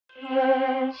For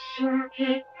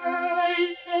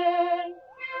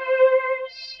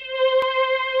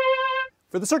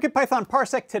the CircuitPython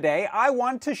Parsec today, I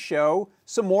want to show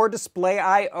some more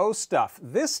DisplayIO stuff.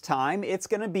 This time, it's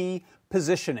going to be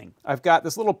positioning. I've got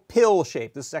this little pill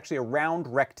shape. This is actually a round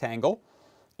rectangle.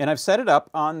 And I've set it up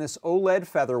on this OLED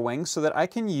feather wing so that I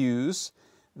can use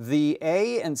the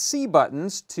A and C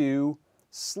buttons to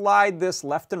slide this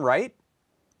left and right,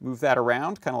 move that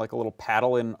around, kind of like a little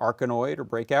paddle in Arkanoid or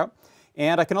Breakout.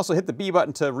 And I can also hit the B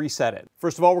button to reset it.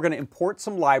 First of all, we're going to import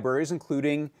some libraries,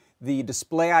 including the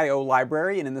DisplayIO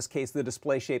library, and in this case, the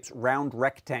display shape's round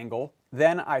rectangle.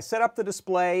 Then I set up the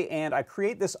display and I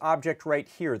create this object right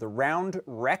here. The round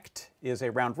rect is a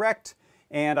round rect,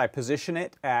 and I position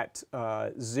it at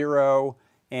 0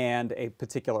 and a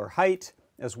particular height,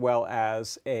 as well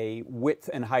as a width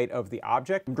and height of the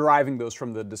object. I'm deriving those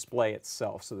from the display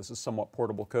itself, so this is somewhat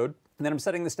portable code. And then I'm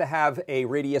setting this to have a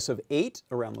radius of 8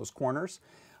 around those corners.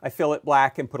 I fill it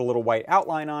black and put a little white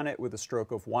outline on it with a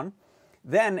stroke of 1.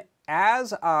 Then,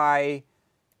 as I,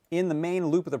 in the main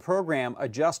loop of the program,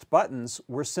 adjust buttons,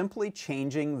 we're simply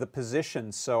changing the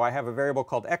position. So I have a variable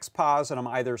called xpos, and I'm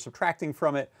either subtracting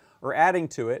from it or adding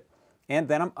to it. And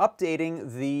then I'm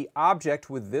updating the object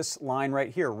with this line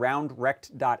right here,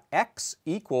 roundrect.x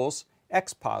equals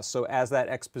xpos. So as that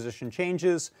x position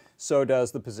changes, so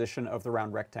does the position of the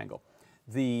round rectangle.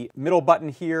 The middle button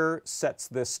here sets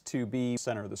this to be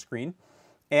center of the screen,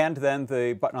 and then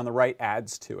the button on the right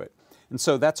adds to it. And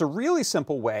so that's a really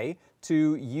simple way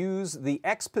to use the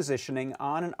X positioning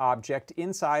on an object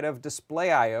inside of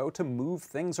DisplayIO to move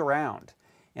things around.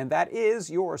 And that is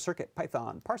your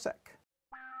CircuitPython Parsec.